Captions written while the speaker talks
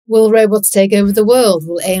Will robots take over the world?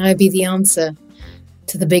 Will AI be the answer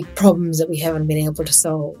to the big problems that we haven't been able to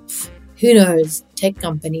solve? Who knows? Tech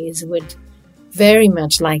companies would very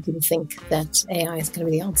much likely to think that AI is going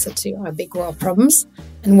to be the answer to our big world problems.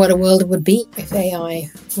 And what a world it would be if AI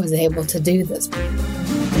was able to do this.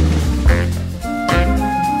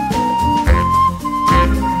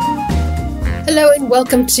 Hello and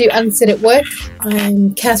welcome to Unsaid at Work.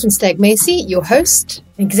 I'm Catherine Stagg-Macy, your host,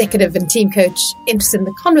 executive and team coach, interested in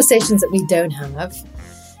the conversations that we don't have,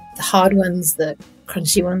 the hard ones, the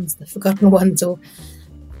crunchy ones, the forgotten ones, or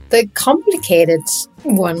the complicated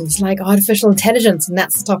ones like artificial intelligence. And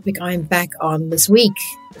that's the topic I'm back on this week.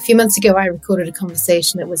 A few months ago, I recorded a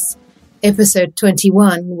conversation that was episode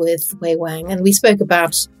 21 with Wei Wang, and we spoke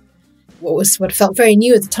about what felt very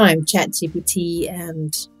new at the time, Chat GPT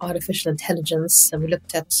and artificial intelligence. And we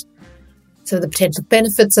looked at some of the potential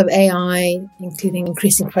benefits of AI, including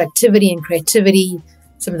increasing productivity and creativity,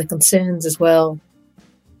 some of the concerns as well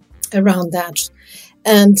around that.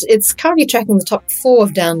 And it's currently tracking the top 4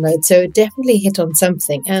 of downloads, so it definitely hit on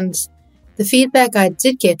something. And the feedback I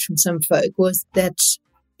did get from some folk was that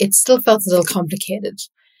it still felt a little complicated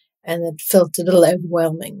and it felt a little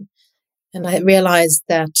overwhelming. And I realized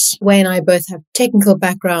that Wei and I both have technical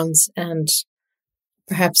backgrounds, and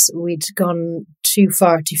perhaps we'd gone too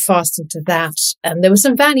far, too fast into that. And there was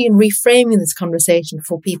some value in reframing this conversation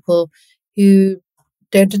for people who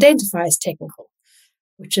don't identify as technical,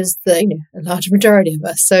 which is a large majority of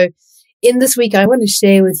us. So in this week, I want to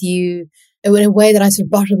share with you in a way that I sort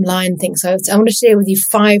of bottom line things. So I want to share with you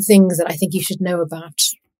 5 things that I think you should know about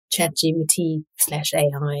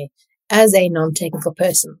ChatGPT/AI as a non-technical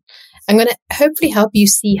person. I'm going to hopefully help you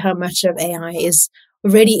see how much of AI is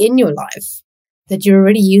already in your life, that you're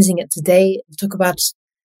already using it today. We'll talk about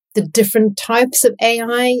the different types of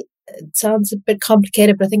AI. It sounds a bit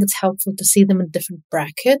complicated, but I think it's helpful to see them in different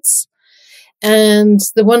brackets. And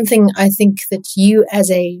the one thing I think that you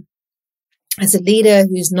as a leader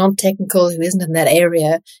who's non-technical, who isn't in that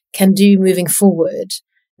area, can do moving forward,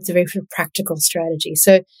 it's a very sort of practical strategy.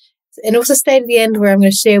 So, and also stay to the end where I'm going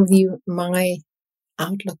to share with you my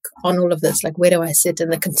outlook on all of this. Like, where do I sit in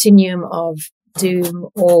the continuum of doom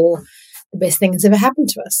or the best thing that's ever happened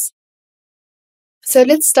to us? So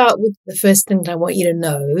let's start with the first thing that I want you to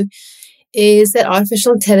know is that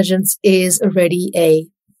artificial intelligence is already a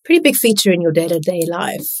pretty big feature in your day-to-day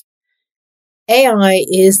life. AI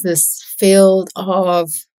is this field of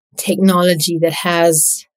technology that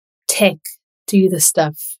has tech do the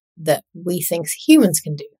stuff that we think humans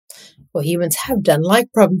can do, or humans have done,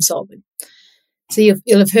 like problem solving. So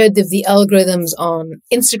you'll have heard of the algorithms on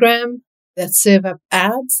Instagram that serve up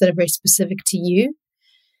ads that are very specific to you.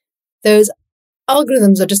 Those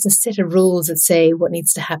algorithms are just a set of rules that say what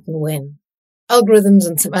needs to happen when. Algorithms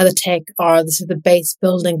and some other tech are the base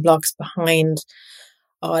building blocks behind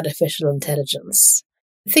artificial intelligence.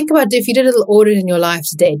 Think about if you did a little audit in your life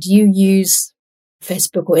today. Do you use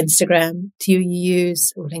Facebook or Instagram? Do you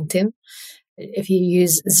use LinkedIn? If you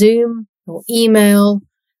use Zoom or email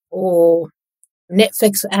or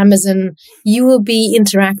Netflix or Amazon, you will be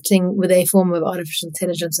interacting with a form of artificial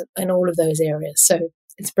intelligence in all of those areas. So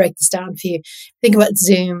let's break this down for you. Think about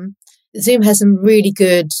Zoom. Zoom has some really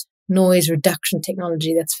good noise reduction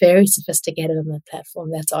technology that's very sophisticated on that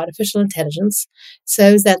platform. That's artificial intelligence. So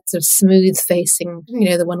is that sort of smooth facing,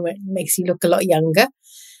 the one where it makes you look a lot younger.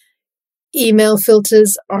 Email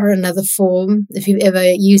filters are another form. If you've ever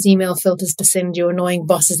used email filters to send your annoying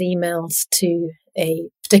boss's emails to a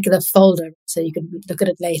particular folder so you can look at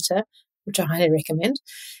it later, which I highly recommend,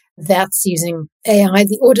 that's using AI.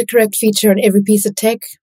 The autocorrect feature on every piece of tech,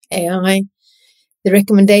 AI. The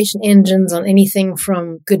recommendation engines on anything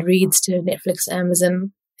from Goodreads to Netflix,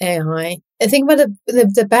 Amazon, AI. And think about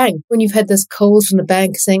the bank. When you've had those calls from the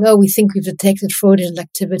bank saying, we think we've detected fraudulent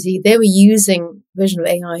activity, they were using vision of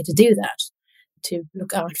AI to do that, to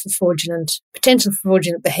look out for potential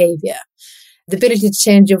fraudulent behavior. The ability to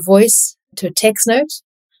change your voice to a text note.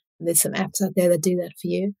 There's some apps out there that do that for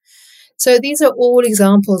you. So these are all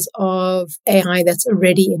examples of AI that's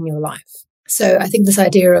already in your life. So I think this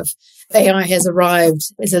idea of AI has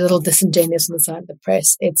arrived is a little disingenuous on the side of the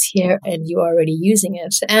press. It's here and you are already using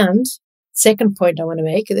it. And second point I want to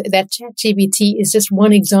make, that Chat GPT is just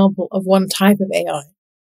one example of one type of AI.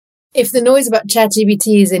 If the noise about Chat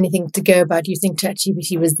GPT is anything to go about, you think Chat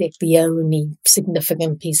GPT was the only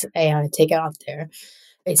significant piece of AI tech out there.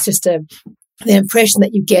 It's just the impression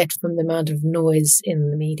that you get from the amount of noise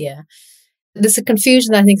in the media. There's a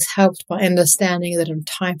confusion that I think is helped by understanding the different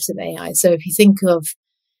types of AI. So if you think of,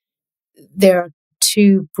 there are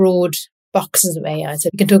 2 broad boxes of AI. So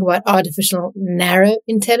we can talk about artificial narrow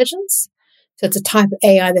intelligence. So it's a type of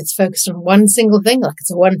AI that's focused on one single thing, like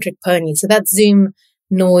it's a one-trick pony. So that Zoom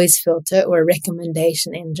noise filter or a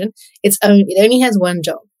recommendation engine, it only has one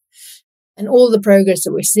job. And all the progress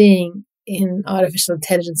that we're seeing in artificial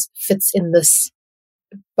intelligence fits in this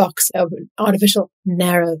box of artificial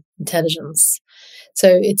narrow intelligence.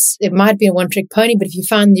 So it might be a one-trick pony, but if you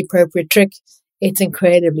find the appropriate trick, it's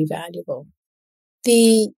incredibly valuable.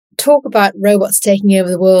 The talk about robots taking over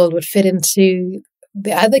the world would fit into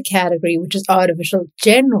the other category, which is artificial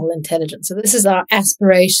general intelligence. So this is our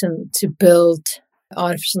aspiration to build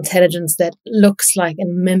artificial intelligence that looks like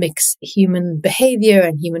and mimics human behavior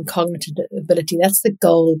and human cognitive ability. That's the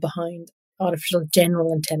goal behind artificial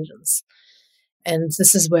general intelligence. And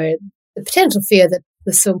this is where the potential fear that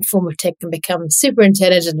this form of tech can become super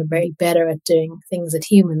intelligent and very better at doing things that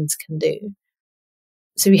humans can do.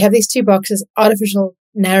 So we have these two boxes, artificial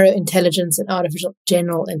narrow intelligence and artificial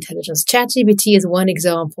general intelligence. Chat GPT is one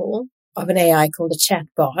example of an AI called a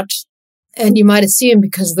chatbot. And you might assume,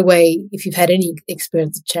 because of the way, if you've had any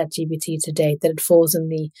experience with Chat GPT to date, that it falls in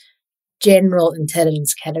the general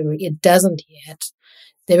intelligence category. It doesn't yet.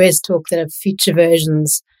 There is talk that future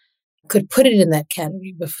versions could put it in that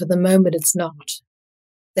category, but for the moment it's not.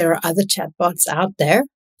 There are other chatbots out there,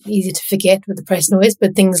 easy to forget with the press noise,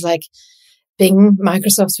 but things like Bing,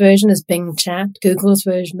 Microsoft's version is Bing Chat, Google's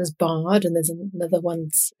version is Bard, and there's another one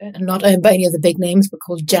not owned by any of the big names, but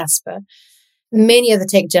called Jasper. Many of the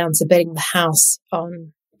tech giants are betting the house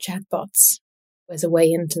on chatbots as a way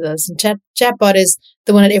into this. And chatbot is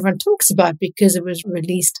the one that everyone talks about because it was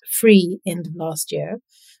released free end of last year.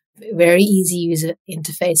 Very easy user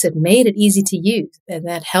interface. It made it easy to use, and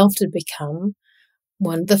that helped it become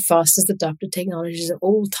one of the fastest adopted technologies of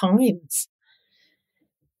all times.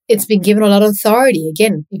 It's been given a lot of authority.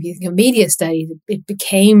 Again, if you think of media studies, it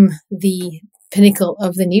became the pinnacle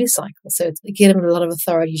of the news cycle. So it's given a lot of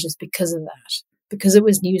authority just because of that, because it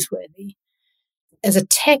was newsworthy. As a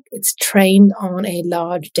tech, it's trained on a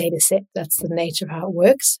large data set. That's the nature of how it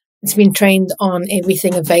works. It's been trained on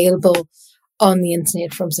everything available on the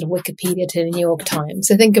internet, from sort of Wikipedia to the New York Times.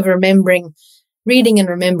 So think of reading and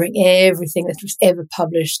remembering everything that was ever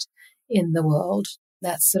published in the world.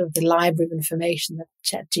 That's sort of the library of information that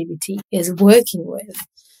ChatGPT is working with.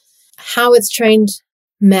 How it's trained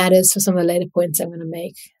matters for some of the later points I'm going to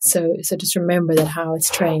make. So just remember that how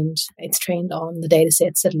it's trained on the data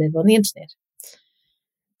sets that live on the internet.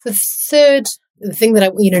 The thing that I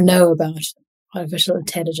want you to know about artificial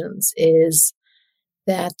intelligence is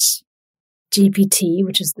that GPT,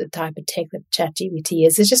 which is the type of tech that ChatGPT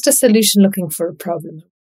is just a solution looking for a problem.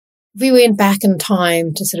 If we went back in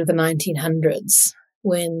time to sort of the 1900s,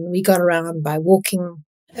 when we got around by walking,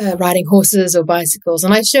 riding horses or bicycles,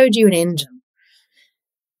 and I showed you an engine,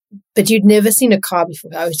 but you'd never seen a car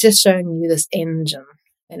before. I was just showing you this engine,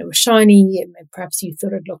 and it was shiny, and perhaps you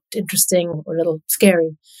thought it looked interesting or a little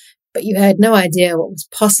scary, but you had no idea what was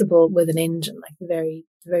possible with an engine, like the very,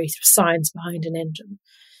 very science behind an engine.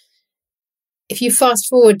 If you fast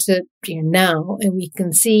forward to now, and we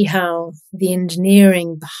can see how the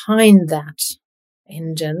engineering behind that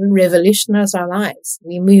engine revolutionized our lives.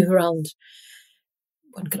 We move around,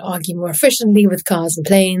 one could argue, more efficiently with cars and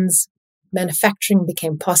planes. Manufacturing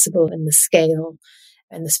became possible in the scale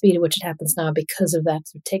and the speed at which it happens now because of that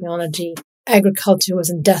technology. Agriculture was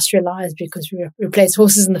industrialized because we replaced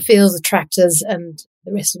horses in the fields with tractors, and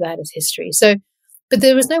the rest of that is history. But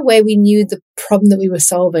there was no way we knew the problem that we were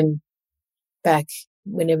solving back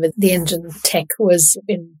whenever the engine tech was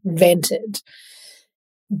invented.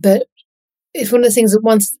 But it's one of the things that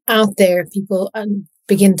once out there, people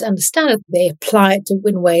begin to understand it, they apply it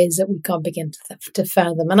in ways that we can't begin to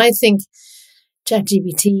fathom. And I think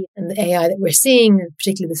ChatGPT and the AI that we're seeing, and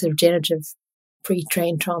particularly the sort of generative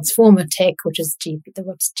pre-trained transformer tech, which is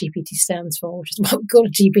what GPT stands for, which is why we call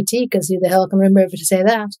it GPT, because who the hell can remember to say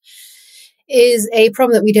that, is a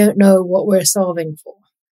problem that we don't know what we're solving for.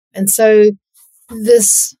 And so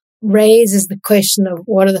this raises the question of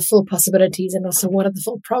what are the full possibilities and also what are the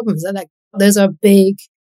full problems. And those are big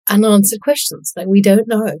unanswered questions. Like we don't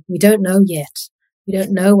know. We don't know yet. We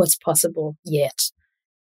don't know what's possible yet.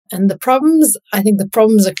 And I think the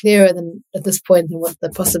problems are clearer at this point than what the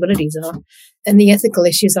possibilities are. And the ethical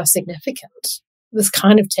issues are significant. This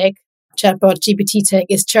kind of tech, chatbot, GPT tech,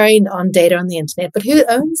 is trained on data on the internet, but who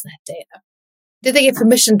owns that data? Did they get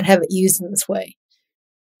permission to have it used in this way?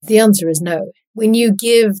 The answer is no. When you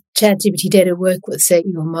give ChatGPT data to work with, say,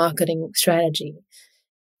 your marketing strategy,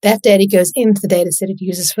 that data goes into the data set it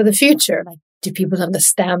uses for the future. Like, do people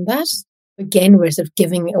understand that? Again, we're sort of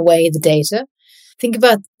giving away the data. Think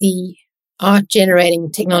about the art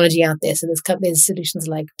generating technology out there. So there's solutions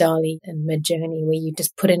like DALL-E and Midjourney where you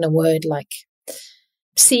just put in a word like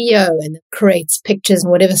CEO and it creates pictures in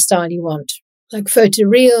whatever style you want, like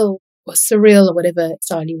photoreal or surreal or whatever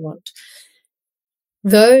style you want.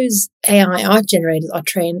 Those AI art generators are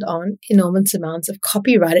trained on enormous amounts of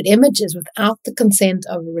copyrighted images without the consent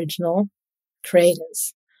of original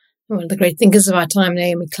creators. One of the great thinkers of our time,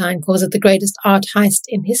 Naomi Klein, calls it the greatest art heist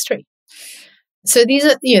in history. So these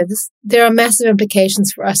are, there are massive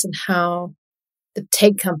implications for us in how the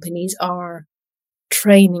tech companies are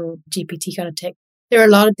training GPT kind of tech. There are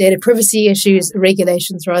a lot of data privacy issues,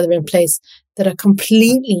 regulations rather, in place that are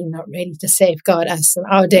completely not ready to safeguard us and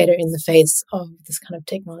our data in the face of this kind of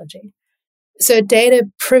technology. So data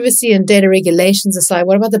privacy and data regulations aside,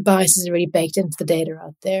 what about the biases already baked into the data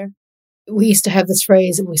out there? We used to have this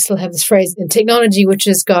phrase, and we still have this phrase in technology, which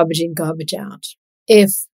is garbage in, garbage out.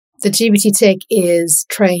 If the GPT tech is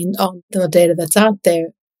trained on the data that's out there,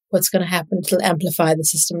 what's going to happen? It'll amplify the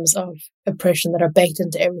systems of oppression that are baked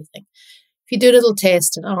into everything. If you do a little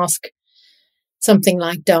test and ask something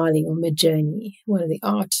like DALL-E or Midjourney, one of the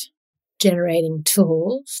art generating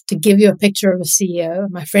tools, to give you a picture of a CEO,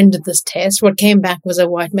 my friend did this test, what came back was a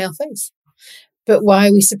white male face. But why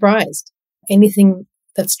are we surprised? Anything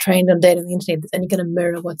that's trained on data on the internet is only going to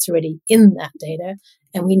mirror what's already in that data.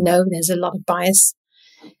 And we know there's a lot of bias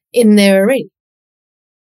in there already.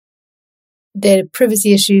 Data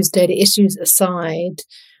privacy issues, data issues aside,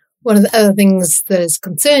 one of the other things that is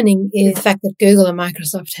concerning is the fact that Google and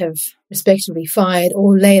Microsoft have respectively fired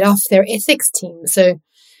or laid off their ethics team. So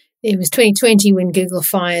it was 2020 when Google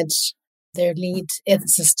fired their lead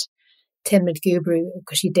ethicist, Tenmid Gubru,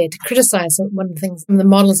 because she dared to criticize one of the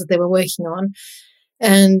models that they were working on.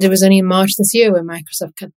 And it was only in March this year where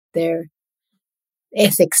Microsoft cut their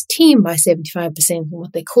ethics team by 75% in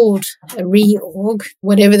what they called a reorg.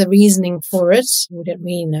 Whatever the reasoning for it, we don't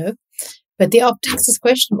really know. But the optics is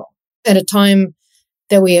questionable. At a time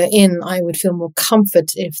that we are in, I would feel more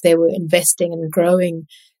comfort if they were investing and growing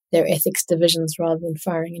their ethics divisions rather than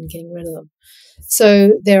firing and getting rid of them.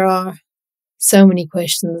 So there are so many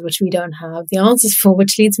questions which we don't have the answers for,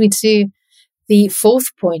 which leads me to the fourth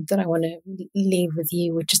point that I want to leave with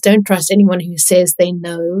you, which is don't trust anyone who says they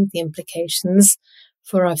know the implications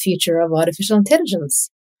for our future of artificial intelligence.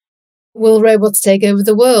 Will robots take over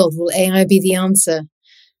the world? Will AI be the answer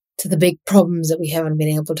to the big problems that we haven't been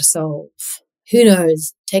able to solve? Who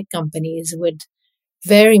knows? Tech companies would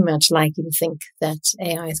very much like you to think that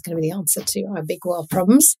AI is going to be the answer to our big world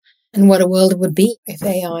problems. And what a world it would be if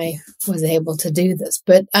AI was able to do this.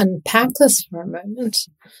 But unpack this for a moment.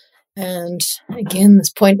 And again,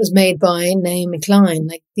 this point was made by Naomi Klein.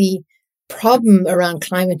 Like, the problem around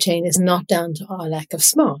climate change is not down to our lack of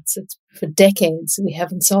smarts. It's for decades we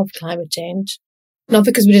haven't solved climate change. Not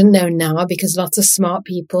because we didn't know now, because lots of smart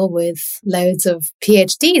people with loads of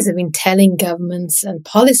PhDs have been telling governments and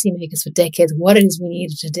policymakers for decades what it is we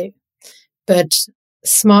needed to do. But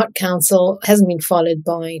smart counsel hasn't been followed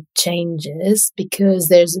by changes because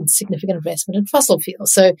there's a significant investment in fossil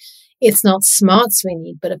fuels. So it's not smarts we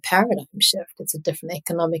need, but a paradigm shift. It's a different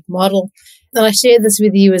economic model. And I share this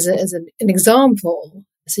with you as an example,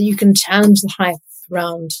 so you can challenge the hype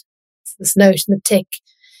around this notion that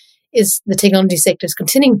the technology sector is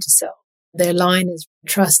continuing to sell. Their line is,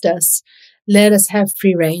 trust us, let us have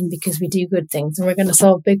free reign because we do good things and we're going to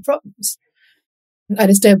solve big problems. I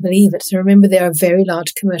just don't believe it. So remember, there are very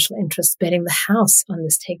large commercial interests betting the house on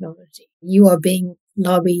this technology. You are being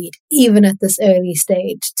lobbied, even at this early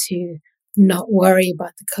stage, to not worry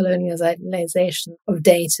about the colonialization of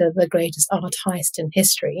data, the greatest art heist in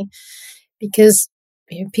history, because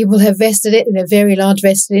people have vested it in a very large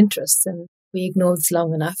vested interests, and we ignore this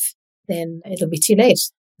long enough, then it'll be too late.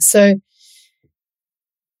 So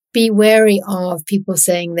be wary of people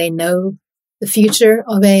saying they know the future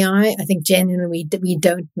of AI. I think genuinely we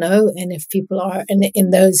don't know. And if people are, and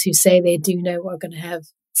in those who say they do know, are going to have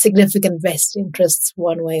significant vested interests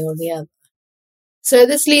one way or the other. So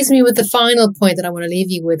this leaves me with the final point that I want to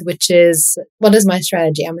leave you with, which is, what is my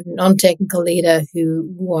strategy? I'm a non-technical leader who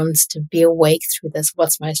wants to be awake through this.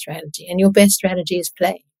 What's my strategy? And your best strategy is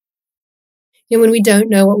play. When we don't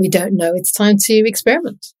know what we don't know, it's time to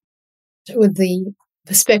experiment with the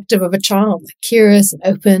perspective of a child, curious and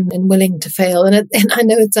open and willing to fail. And I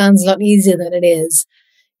know it sounds a lot easier than it is.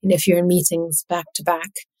 If you're in meetings back to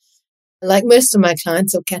back, like most of my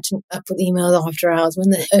clients are catching up with emails after hours.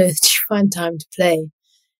 When the earth do you find time to play?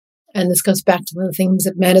 And this comes back to one of the things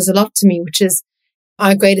that matters a lot to me, which is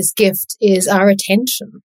our greatest gift is our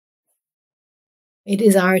attention. It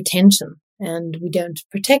is our attention, and we don't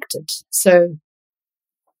protect it. So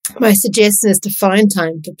My suggestion is to find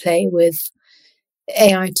time to play with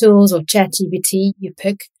AI tools or Chat GPT, you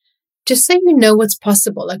pick, just so you know what's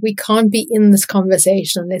possible. Like, we can't be in this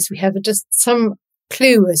conversation unless we have just some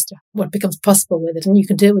clue as to what becomes possible with it. And you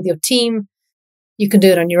can do it with your team, you can do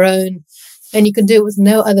it on your own, and you can do it with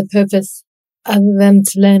no other purpose other than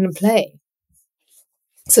to learn and play.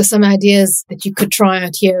 So some ideas that you could try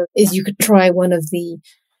out here is you could try one of the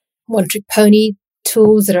one-trick pony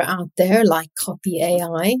tools that are out there, like Copy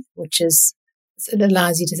AI, which is, it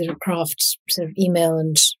allows you to sort of craft sort of email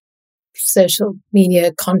and social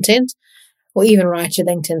media content, or even write your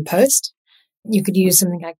LinkedIn post. You could use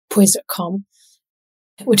something like poise.com,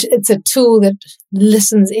 which it's a tool that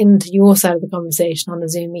listens into your side of the conversation on a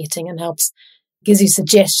Zoom meeting and gives you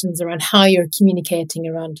suggestions around how you're communicating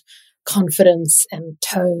around confidence and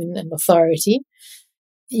tone and authority.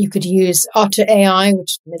 You could use Otter AI,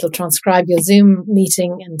 which it'll transcribe your Zoom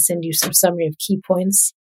meeting and send you some summary of key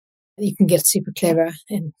points. You can get super clever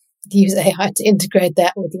and use AI to integrate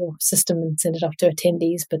that with your system and send it off to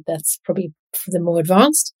attendees, but that's probably for the more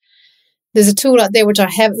advanced. There's a tool out there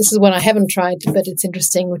this is one I haven't tried, but it's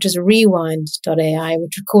interesting, which is rewind.ai,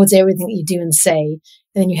 which records everything that you do and say, and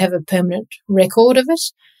then you have a permanent record of it.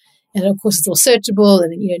 And of course, it's all searchable,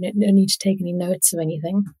 and you don't need to take any notes of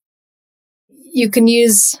anything. You can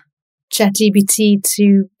use Chat GPT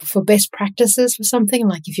for best practices for something.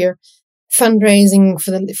 Like if you're fundraising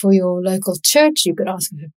for your local church, you could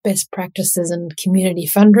ask for best practices in community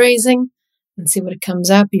fundraising and see what it comes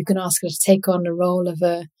up. You can ask it to take on the role of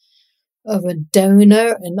a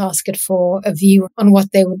donor and ask it for a view on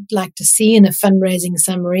what they would like to see in a fundraising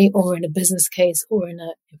summary or in a business case or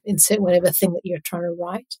insert whatever thing that you're trying to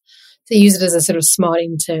write. So use it as a sort of smart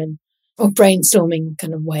intern or brainstorming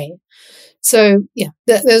kind of way. So yeah,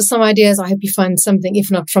 there's some ideas. I hope you find something, if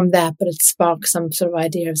not from that, but it sparks some sort of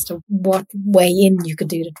idea as to what way in you could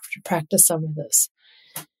do to practice some of this.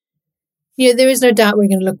 There is no doubt we're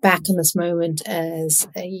going to look back on this moment as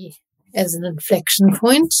an inflection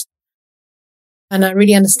point. And I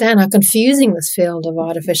really understand how confusing this field of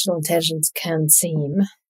artificial intelligence can seem.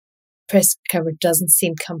 Press coverage doesn't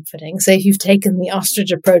seem comforting. So if you've taken the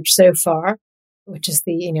ostrich approach so far, which is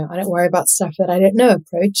I don't worry about stuff that I don't know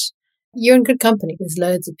approach, you're in good company. There's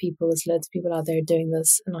loads of people out there doing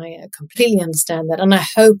this, and I completely understand that. And I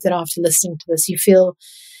hope that after listening to this, you feel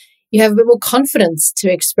you have a bit more confidence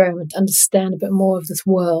to experiment, understand a bit more of this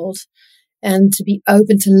world, and to be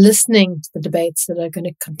open to listening to the debates that are going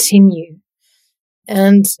to continue.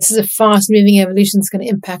 And this is a fast-moving evolution that's going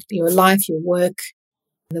to impact your life, your work,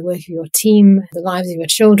 the work of your team, the lives of your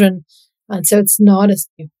children. And so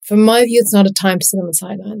from my view, it's not a time to sit on the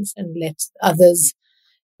sidelines and let others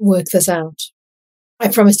work this out. I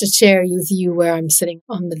promise to share with you where I'm sitting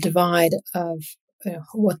on the divide of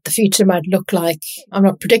what the future might look like. I'm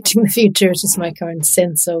not predicting the future, it's just my current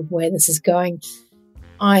sense of where this is going.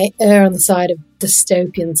 I err on the side of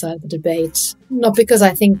dystopian side of the debate, not because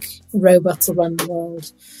I think robots will run the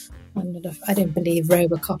world. I don't believe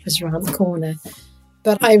Robocop is around the corner,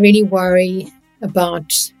 but I really worry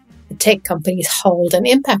about the tech companies' hold and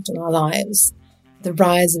impact on our lives. The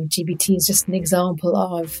rise of GPT is just an example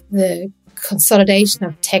of the consolidation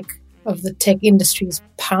of the tech industry's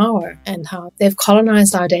power and how they've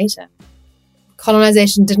colonized our data.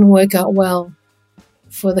 Colonization didn't work out well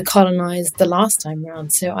for the colonized the last time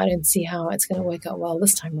round, so I don't see how it's going to work out well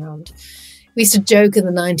this time round. We used to joke in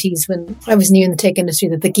the 90s when I was new in the tech industry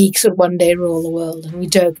that the geeks would one day rule the world, and we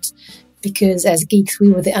joked because as geeks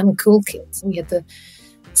we were the uncool kids. We had the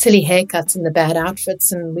silly haircuts and the bad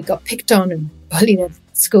outfits, and we got picked on and bullied at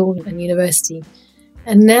school and university.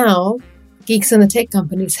 And now geeks and the tech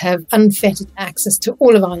companies have unfettered access to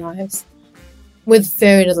all of our lives with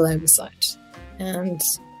very little oversight. And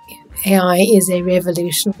AI is a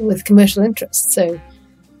revolution with commercial interests, so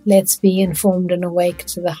let's be informed and awake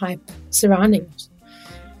to the hype surrounding it.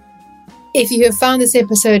 If you have found this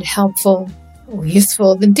episode helpful or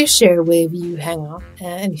useful, then do share wherever you hang out.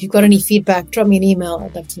 And if you've got any feedback, drop me an email.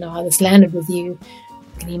 I'd love to know how this landed with you. You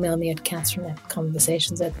can email me at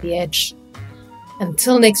Catherine@conversations@the edge.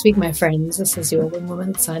 Until next week, my friends, this is your Wing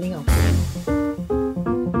Woman signing off.